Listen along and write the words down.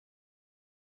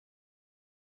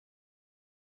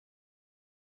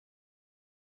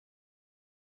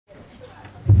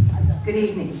Good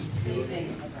evening. Good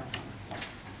evening.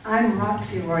 I'm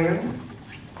Roxie Royal,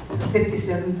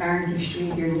 57 Farrington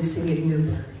Street here in the city of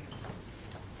Newburgh.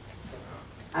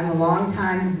 I'm a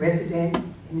long-time resident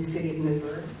in the city of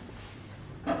Newburgh.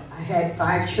 I had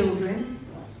 5 children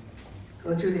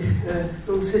go through the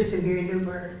school system here in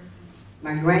Newburgh.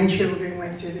 My grandchildren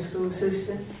went through the school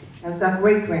system. I've got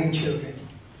great-grandchildren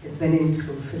that have been in the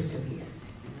school system here.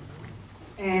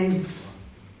 And,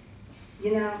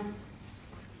 you know,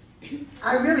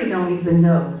 I really don't even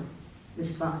know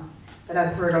Ms. Bond, but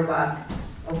I've heard a lot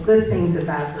of good things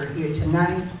about her here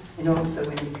tonight and also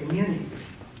in the community.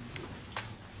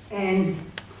 And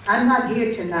I'm not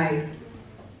here tonight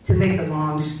to make a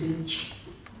long speech,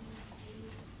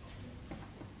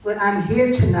 but I'm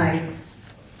here tonight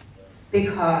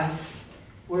because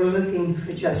we're looking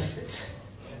for justice.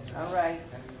 All right.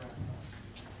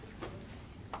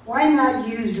 Why not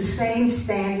use the same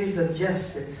standards of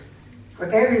justice for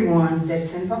everyone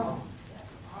that's involved?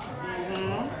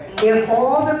 If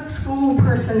all the school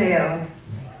personnel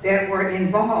that were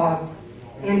involved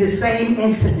in the same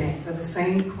incident or the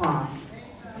same crime,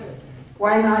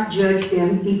 why not judge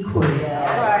them equally? All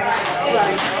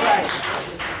right.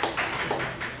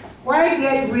 Why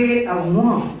get rid of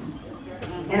one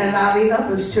and allow the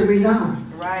others to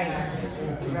resign?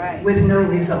 Right. With no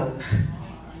results.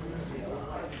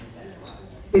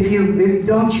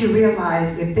 Don't you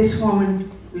realize if this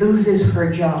woman loses her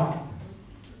job,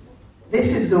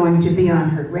 this is going to be on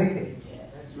her record.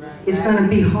 It's going to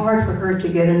be hard for her to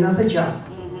get another job.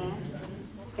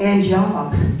 And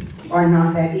jobs are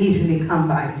not that easily come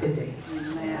by today.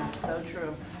 Yeah, so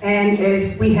true. And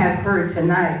as we have heard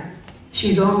tonight,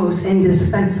 she's almost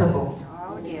indispensable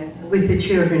with the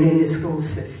children in the school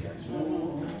system.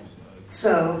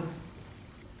 So,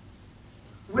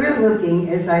 we're looking,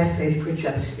 as I said, for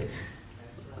justice.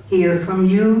 Hear from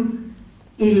you,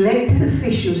 elected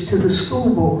officials to the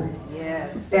school board,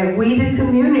 that we, the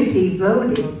community,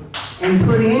 voted and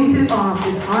put into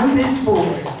office on this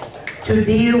board to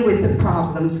deal with the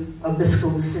problems of the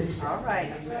school system. All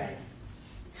right.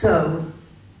 So,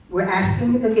 we're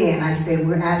asking, again, I say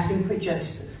we're asking for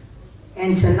justice.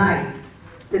 And tonight,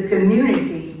 the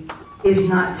community is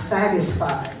not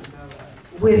satisfied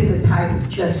with the type of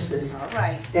justice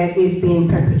that is being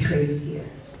perpetrated here.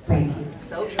 Thank you.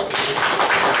 So true.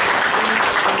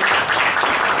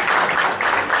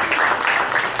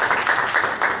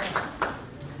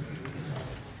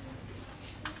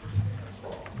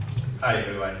 Hi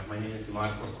everyone, my name is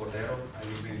Cordero. I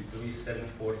live in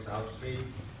 374 South Street.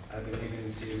 I've been living in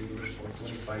the city of Newburgh for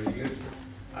 25 years.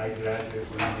 I graduated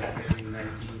from Newburgh in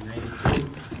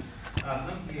 1992.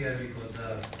 I'm here because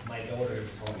my daughter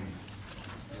told me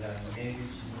that maybe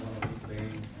she's going to be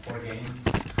playing 4 games.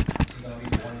 She's going to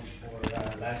be punished for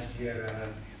last year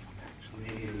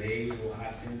maybe late or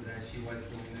absent that she was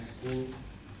doing in school.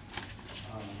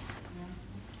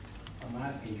 I'm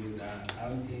asking you that I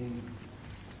don't think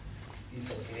it's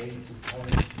okay to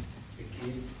punish the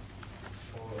kids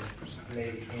for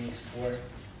playing any sport.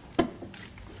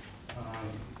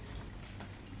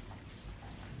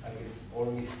 I guess all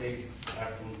mistakes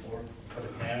are for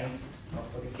the parents, not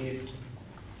for the kids.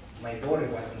 My daughter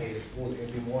was late at school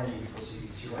every morning because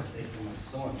she was taking my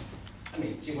son. I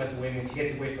mean, she was waiting, she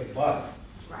had to wait for the bus.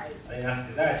 Right. And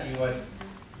after that, she was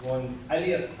going, I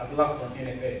live a block from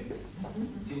NFL.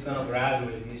 She's going to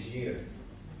graduate this year.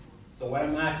 So what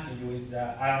I'm asking you is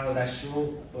that, I don't know if that's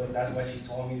true, but that's what she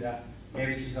told me, that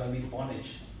maybe she's going to be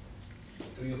punished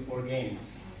 3 or 4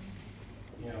 games,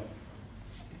 you know,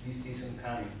 this season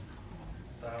coming.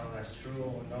 So I don't know if that's true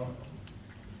or no.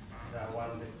 That one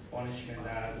of the punishment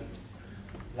that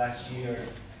last year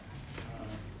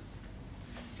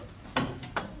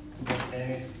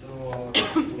was or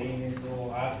lateness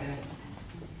or absence.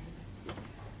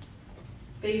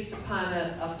 Based upon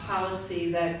a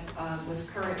policy that was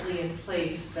currently in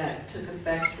place that took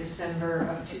effect December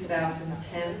of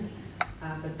 2010,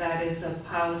 but that is a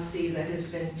policy that has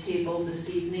been tabled this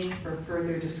evening for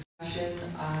further discussion,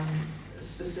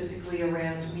 specifically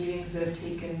around meetings that have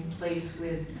taken place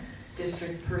with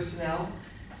district personnel.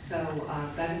 So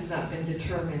that has not been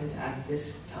determined at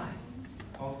this time.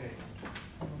 Okay.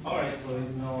 All right, so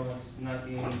it's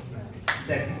nothing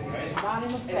set, right?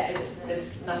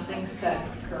 It's nothing set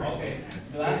currently. Okay.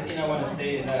 The last thing I want to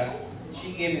say is that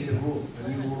she gave me the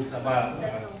new rules about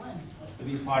to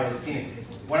be part of the team.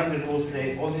 One of the rules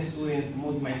say all the students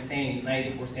must maintain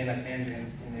 90%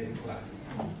 attendance in every class.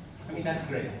 I mean, that's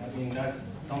great. I mean, that's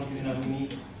something that we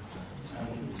need.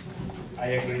 I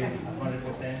agree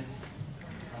 100%.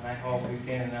 And I hope we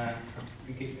can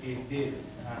keep this.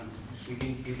 We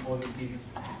can keep all the kids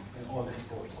in all the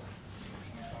sports.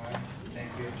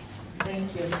 Thank you.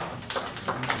 Thank you.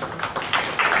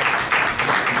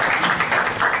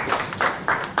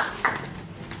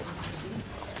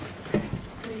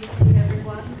 Good evening,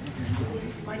 everyone.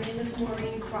 My name is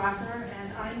Maureen Crocker,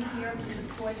 and I'm here to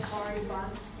support Kari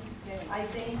Bunce. I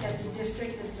think that the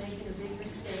district is making a big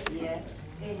mistake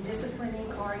in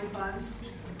disciplining Kari Bunce.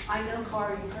 I know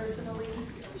Kari personally.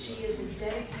 She is a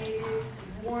dedicated,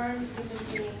 warm human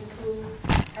being who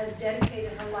has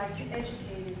dedicated her life to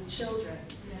educating children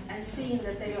and seeing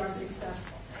that they are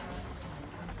successful.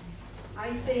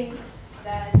 I think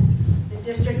that the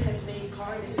district has made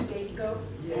Kari a scapegoat.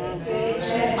 She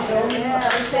is the only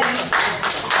person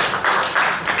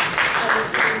that is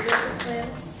being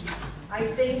disciplined. I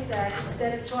think that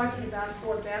instead of talking about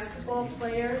 4 basketball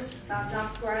players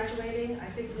not graduating, I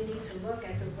think we need to look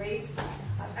at the rates of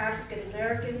African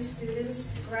American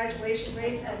students, graduation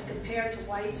rates as compared to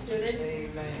white students,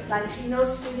 Latino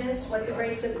students, what the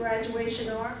rates of graduation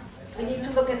are. We need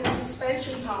to look at the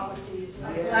suspension policies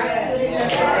of black students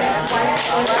as compared to white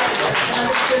students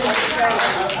and other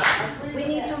students. We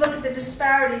need to look at the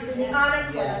disparities in the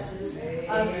honor classes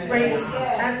of race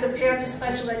as compared to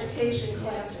special education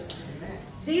classes.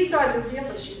 These are the real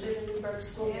issues in the Newburgh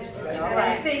School District. And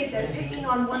I think that picking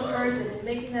on one person and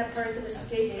making that person a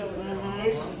scapegoat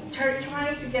is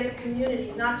trying to get the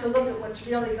community not to look at what's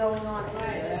really going on in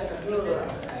this district.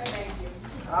 Thank you.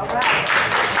 All right.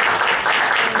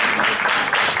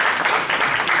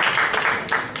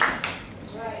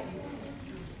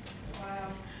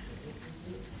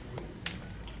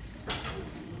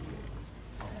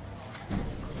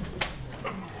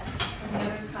 Any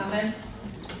other comments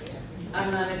on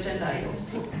non-agenda items?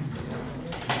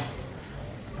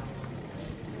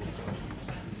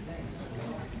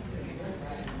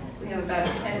 We have about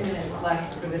 10 minutes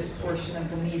left for this portion of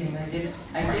the meeting. I did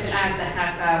add the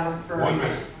half hour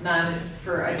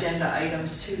for agenda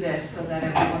items to this so that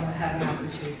everyone would have an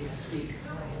opportunity to speak.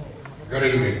 Good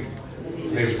evening. My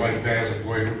name is Mike Paz,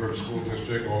 employee of Newburgh School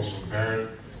District, also a parent.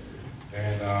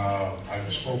 And I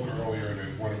spoke earlier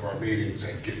at one of our meetings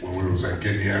when we was at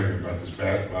Kidney Avenue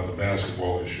about the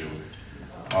basketball issue.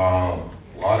 A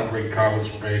lot of great comments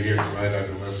were made here tonight I've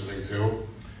been listening to.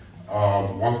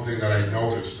 One thing that I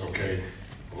noticed, okay,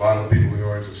 a lot of people in the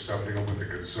audience are stepping up with the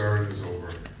concerns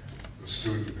over the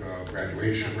student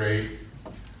graduation rate,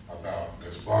 about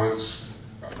Ms. Bunce,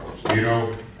 about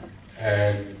Cordero,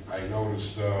 and I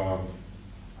noticed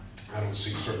I don't see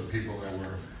certain people that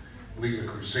were leading a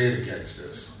crusade against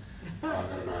this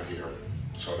that are not here,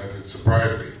 so that didn't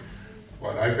surprise me.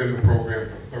 But I've been in the program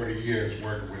for 30 years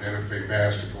working with NFA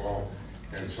basketball,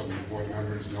 and some of the board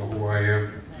members know who I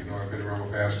am. You know, I've been around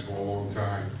with basketball a long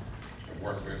time. I've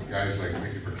worked with guys like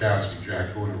Mickey Perkowski, Jack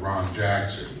Hood, Ron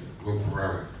Jackson, Luke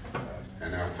Pereira,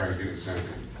 and now Frank Innocenti.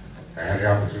 I had the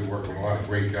opportunity to work with a lot of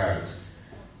great guys.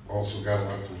 Also got a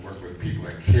lot to work with people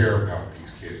that care about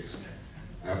these kids.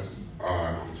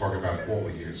 I'm talking about all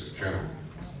the years in general.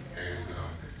 And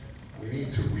we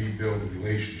need to rebuild the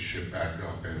relationship back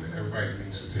up, and everybody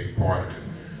needs to take part in it.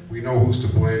 We know who's to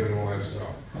blame and all that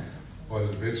stuff. But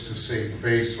if it's to save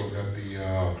face so that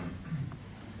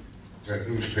that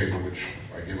newspaper, which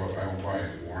I don't buy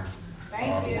anymore,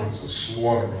 wants to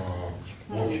slaughter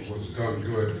what was done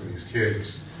good for these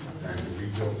kids and to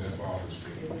rebuild that bothers me.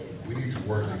 We need to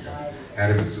work together.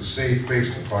 And if it's to save face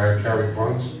to fire Kari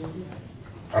Bunce,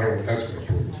 I don't know what that's going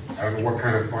to prove. I don't know what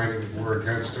kind of findings were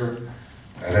against her.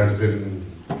 That hasn't been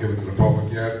given to the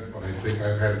public yet, but I think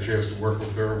I've had a chance to work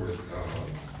with her with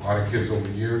a lot of kids over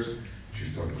the years. She's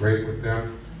done great with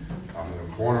them. I'm in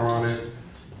a corner on it.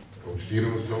 Coach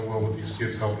Dino's done well with these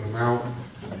kids, helping them out.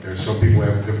 There's some people who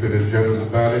have different agendas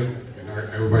about it, and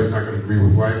everybody's not going to agree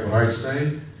with what I say,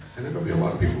 and there's going to be a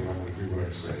lot of people who don't want to agree with what I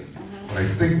say. But I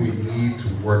think we need to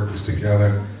work this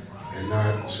together and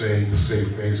not say to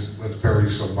save face, let's bury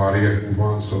somebody and move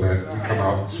on so that we come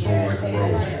out smelling like a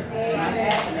rose here.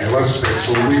 And let's say,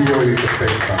 so we really need to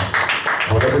think about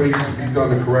it. Whatever needs to be done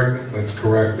to correct it, let's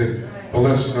correct it. But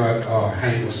let's not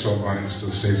hang with somebody just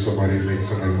to save somebody and make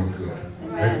somebody look good.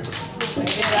 Okay?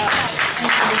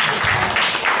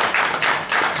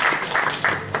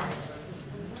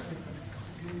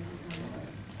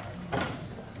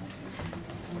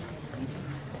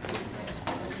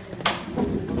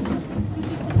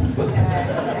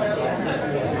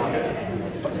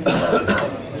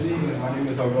 Good evening, my name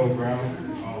is Orel Brown.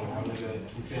 I live at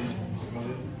 210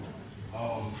 Miller.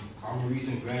 I'm a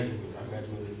recent graduate. I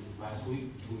graduated last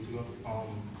week, 2 weeks ago.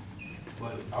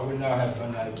 But I would not have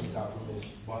done that if we got from Ms.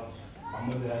 Bunce. My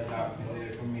mother has not been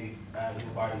there for me. I have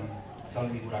nobody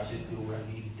telling me what I should do, what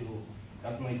I need to do.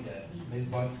 Nothing like that. Ms.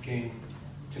 Bunce came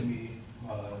to me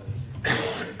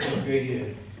 8th grade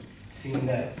year, seeing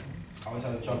that I was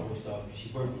having trouble with stuff, and she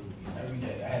worked with me every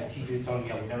day. I had teachers telling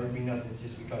me I would never be nothing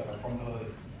just because I'm from the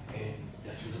hood, and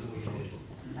that's just the way it is.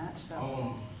 Not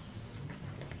so.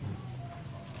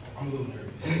 I'm a little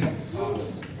nervous. Take your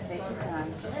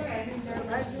time.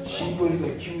 She was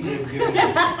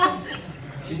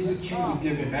accused of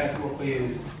giving basketball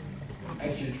players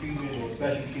extra treatment or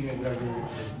special treatment,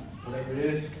 whatever it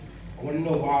is. I want to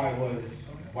know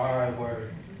why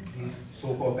were these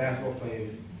so-called basketball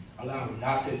players allowed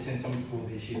not to attend summer school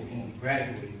this year and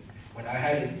graduated when I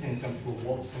had to attend summer school,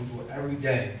 walk to summer school every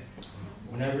day,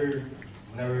 whenever it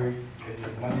was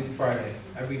Monday to Friday,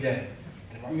 every day.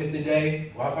 And if I missed a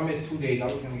day, well, if I missed 2 days, I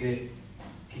was going to get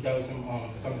kicked out of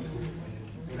summer school and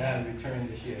would have to return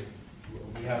this year.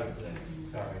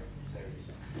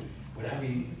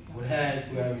 Would had to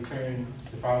have returned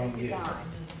the following year.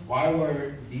 Why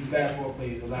were these basketball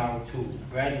players allowed to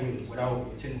graduate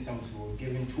without attending summer school,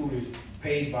 given tutors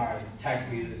paid by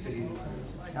taxpayers of the city of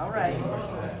Newburgh? All right.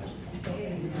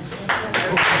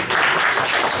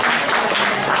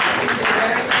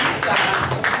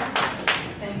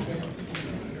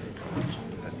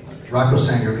 Rocco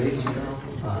Sangervasio,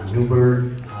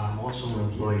 Newburgh. I'm also an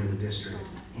employee of the district,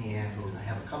 and I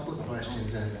have a couple of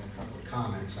questions and a couple of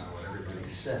comments on what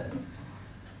everybody said.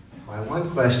 My one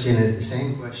question is the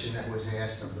same question that was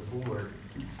asked of the board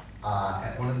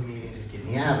at one of the meetings at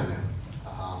Kidney Avenue.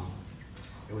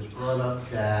 It was brought up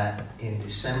that in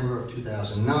December of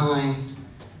 2009,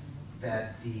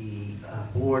 that the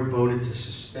board voted to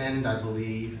suspend, I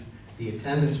believe, the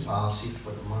attendance policy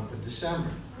for the month of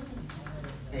December.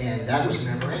 And that was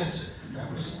never answered. That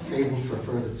was tabled for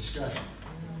further discussion.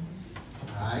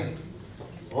 All right?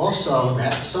 Also,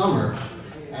 that summer,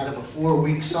 out of a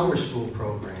 4-week summer school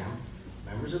program,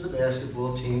 members of the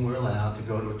basketball team were allowed to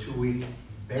go to a 2-week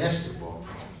basketball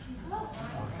camp.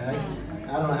 Okay?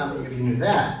 I don't know how many of you knew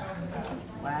that.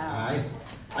 Wow. All right?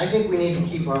 I think we need to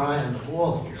keep our eye on the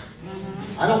ball here.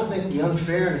 I don't think the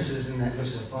unfairness is in that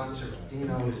Mrs. Bunce or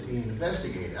Dino is being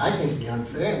investigated. I think the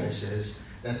unfairness is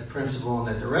that the principal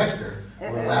and the director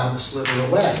were allowed to slither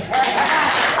away.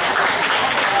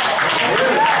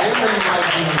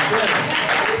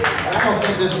 I don't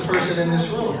think there's a person in this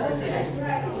room.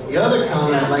 The other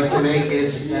comment I'd like to make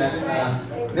is that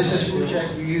Mrs.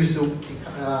 Fuchek, you used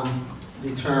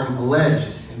the term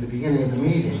alleged in the beginning of the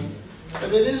meeting,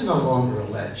 but it is no longer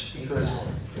alleged because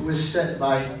it was said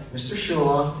by Mr.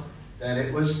 Shaw that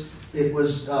it was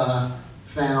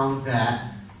found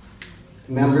that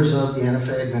members of the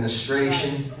NFA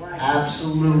administration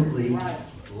absolutely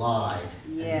lied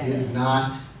and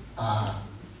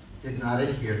did not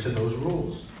adhere to those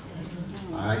rules.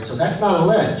 All right, so that's not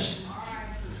alleged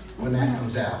when that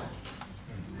comes out.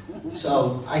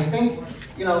 So I think,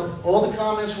 all the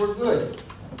comments were good.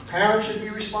 Parents should be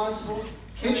responsible.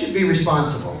 Kids should be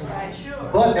responsible.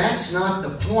 But that's not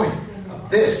the point of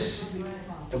this.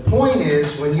 The point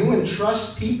is when you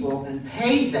entrust people and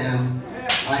pay them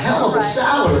a hell of a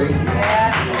salary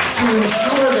to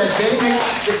ensure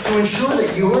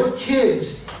that your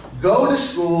kids go to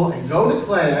school and go to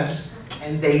class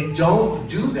and they don't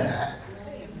do that,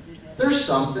 there's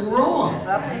something wrong.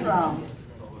 Something wrong.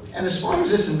 And as far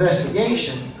as this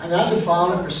investigation, I've been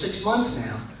following it for 6 months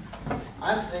now.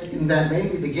 I'm thinking that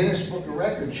maybe the Guinness Book of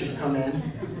Records should come in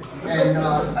and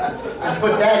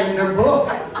put that in their book.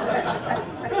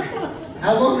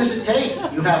 How long does it take?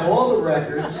 You have all the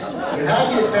records, you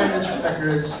have the attendance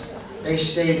records, they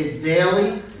stated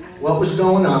daily what was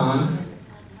going on,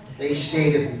 they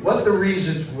stated what the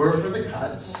reasons were for the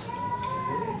cuts.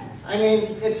 I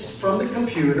mean, it's from the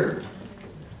computer.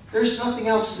 There's nothing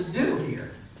else to do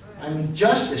here. I mean,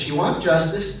 justice, you want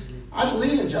justice? I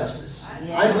believe in justice.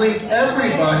 I believe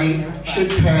everybody should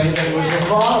pay that was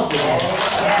involved in it.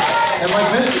 And like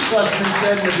Mr. Sussman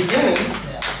said in the beginning,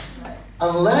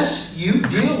 unless you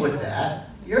deal with that,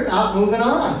 you're not moving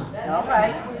on. All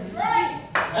right.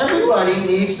 Everybody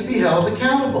needs to be held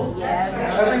accountable.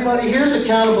 Everybody here is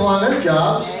accountable on their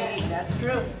jobs. That's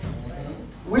true.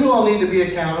 We all need to be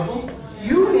accountable.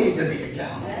 You need to be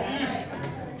accountable.